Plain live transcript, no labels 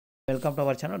Welcome to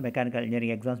our channel Mechanical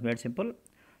Engineering Exams Made Simple.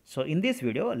 So in this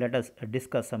video, let us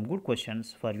discuss some good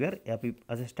questions for your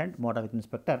Assistant Motor Vehicle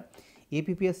Inspector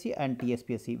Appsc and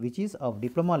Tspsc, which is of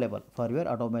diploma level for your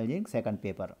automobile engineering second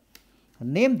paper.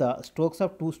 Name the strokes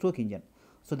of two-stroke engine.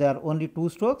 So there are only two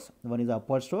strokes. One is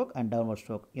upward stroke and downward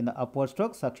stroke. In the upward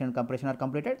stroke, suction and compression are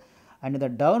completed, and in the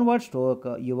downward stroke,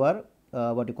 your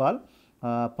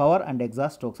power and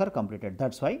exhaust strokes are completed.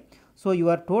 That's why. So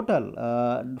your total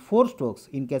 4 strokes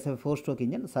in case of a 4-stroke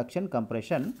engine, suction,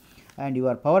 compression, and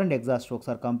your power and exhaust strokes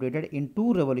are completed in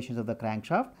 2 revolutions of the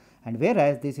crankshaft, and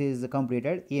whereas this is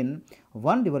completed in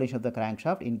 1 revolution of the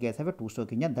crankshaft in case of a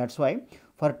 2-stroke engine. That's why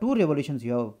for 2 revolutions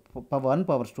you have 1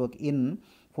 power stroke in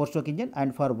 4-stroke engine,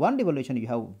 and for 1 revolution you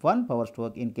have 1 power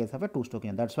stroke in case of a 2-stroke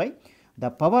engine. That's why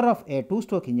the power of a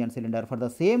 2-stroke engine cylinder for the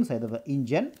same side of the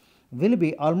engine will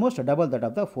be almost double that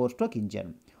of the 4-stroke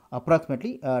engine.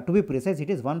 Approximately, to be precise, it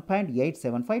is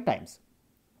 1.875 times.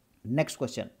 Next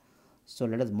question. So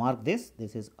let us mark this.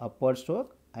 This is upward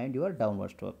stroke and your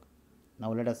downward stroke.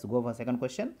 Now let us go for second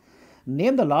question.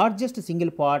 Name the largest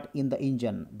single part in the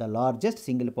engine. The largest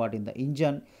single part in the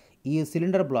engine is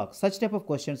cylinder block. Such type of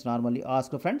questions normally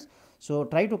asked, friends. So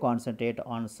try to concentrate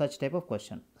on such type of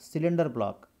question. Cylinder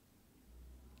block.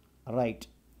 Right.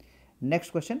 Next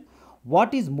question.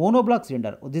 What is monoblock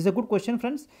cylinder? This is a good question,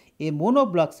 friends. A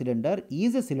monoblock cylinder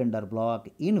is a cylinder block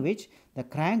in which the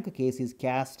crankcase is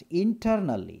cast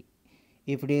internally.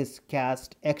 If it is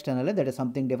cast externally, that is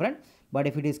something different. But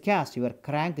if it is cast, your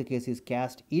crankcase is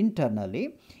cast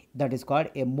internally, that is called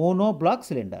a monoblock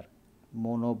cylinder.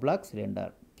 Monoblock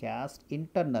cylinder, cast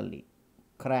internally,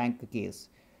 crankcase.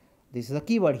 This is a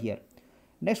keyword here.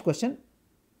 Next question.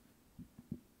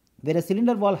 When a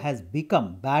cylinder valve has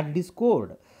become badly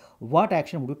scored, what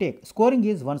action would you take? Scoring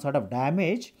is one sort of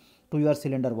damage to your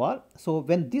cylinder valve. So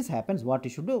when this happens, what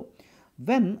you should do?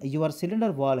 When your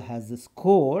cylinder valve has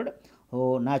scored,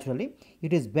 naturally,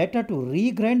 it is better to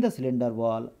regrind the cylinder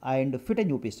valve and fit a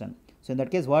new piston. So in that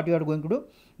case, what you are going to do?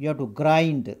 You have to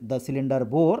grind the cylinder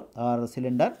bore or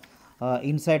cylinder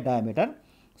inside diameter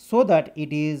so that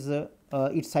it is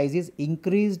its size is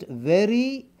increased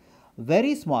very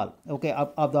small. Okay,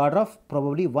 of the order of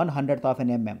probably 1/100th of an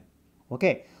mm.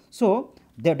 Okay. So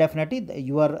there definitely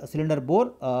your cylinder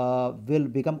bore will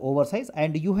become oversized,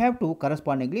 and you have to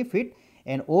correspondingly fit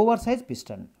an oversized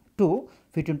piston to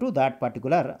fit into that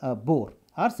particular bore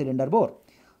or cylinder bore.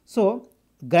 So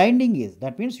grinding is,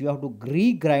 that means you have to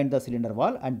re-grind the cylinder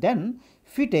valve and then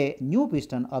fit a new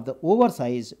piston of the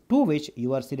oversize to which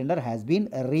your cylinder has been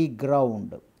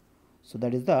reground. So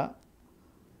that is the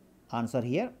answer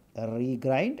here,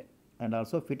 regrind and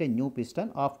also fit a new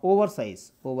piston of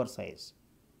oversize.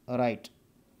 Right.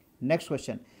 Next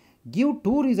question. Give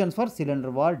 2 reasons for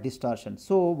cylinder valve distortion.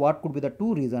 So what could be the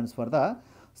 2 reasons for the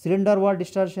cylinder valve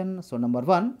distortion? So number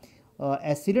 1,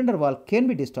 a cylinder valve can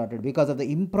be distorted because of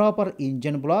the improper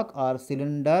engine block or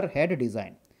cylinder head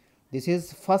design. This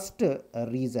is first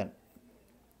reason.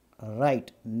 Right.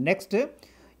 Next,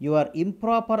 your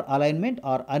improper alignment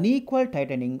or unequal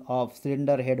tightening of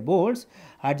cylinder head bolts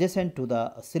adjacent to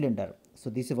the cylinder. So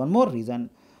this is one more reason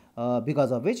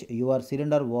because of which your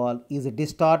cylinder valve is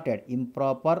distorted,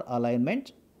 improper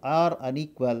alignment or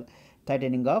unequal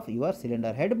tightening of your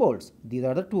cylinder head bolts. These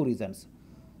are the 2 reasons.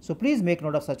 So please make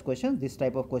note of such questions, this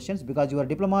type of questions, because your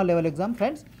diploma level exam,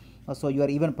 friends. So your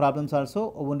even problems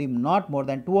also only not more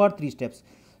than 2 or 3 steps.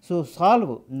 So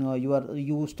solve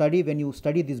you study when you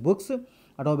study these books,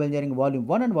 Automobile Engineering Volume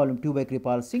 1 and Volume 2 by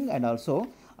Kripal Singh, and also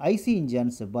IC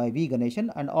Engines by V. Ganeshan,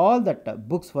 and all that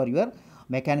books for your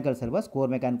mechanical syllabus, core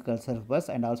mechanical syllabus,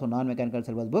 and also non-mechanical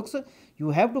syllabus books. You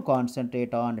have to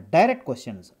concentrate on direct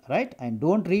questions, right? And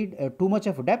don't read too much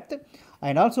of depth.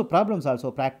 And also problems,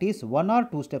 also practice 1 or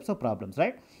 2 steps of problems,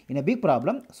 right? In a big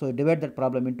problem, so divide that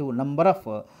problem into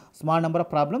small number of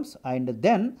problems, and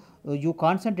then you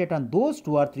concentrate on those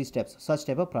 2 or 3 steps. Such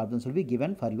type of problems will be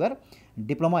given for your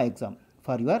diploma exam,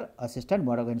 for your Assistant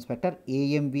Motor Vehicle Inspector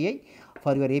AMVI,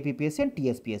 for your Appsc and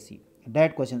Tspsc.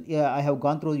 Direct questions. Yeah, I have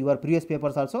gone through your previous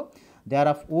papers also. They are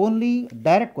of only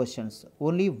direct questions,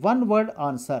 only 1 word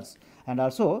answers, and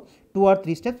also 2 or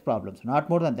 3 steps problems, not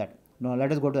more than that. Now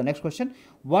let us go to the next question.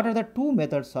 What are the 2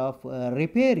 methods of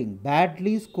repairing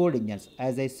badly scored engines?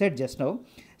 As I said just now,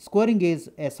 scoring is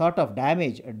a sort of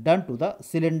damage done to the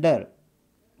cylinder.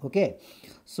 Okay,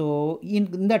 so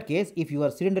in that case, if your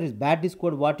cylinder is badly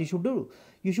scored, what you should do?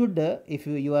 You should, if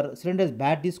your cylinder is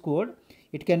badly scored,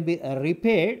 it can be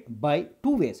repaired by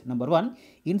 2 ways. Number 1,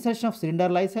 insertion of cylinder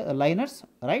liners,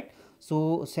 right?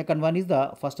 So second one is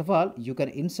the, first of all, you can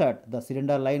insert the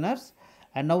cylinder liners,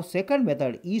 and now second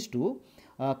method is to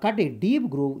cut a deep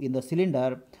groove in the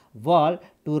cylinder valve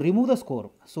to remove the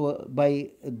score. So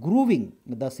by grooving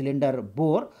the cylinder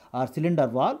bore or cylinder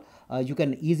valve, you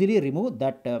can easily remove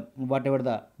that whatever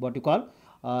the what you call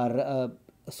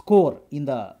score in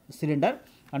the cylinder.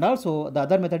 And also the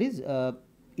other method is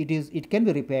it can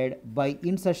be repaired by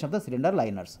insertion of the cylinder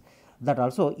liners. That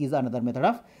also is another method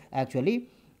of actually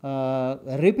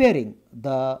repairing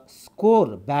the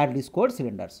badly scored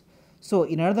cylinders. So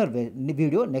in another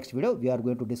video, next video, we are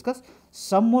going to discuss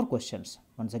some more questions.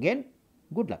 Once again,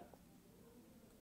 good luck.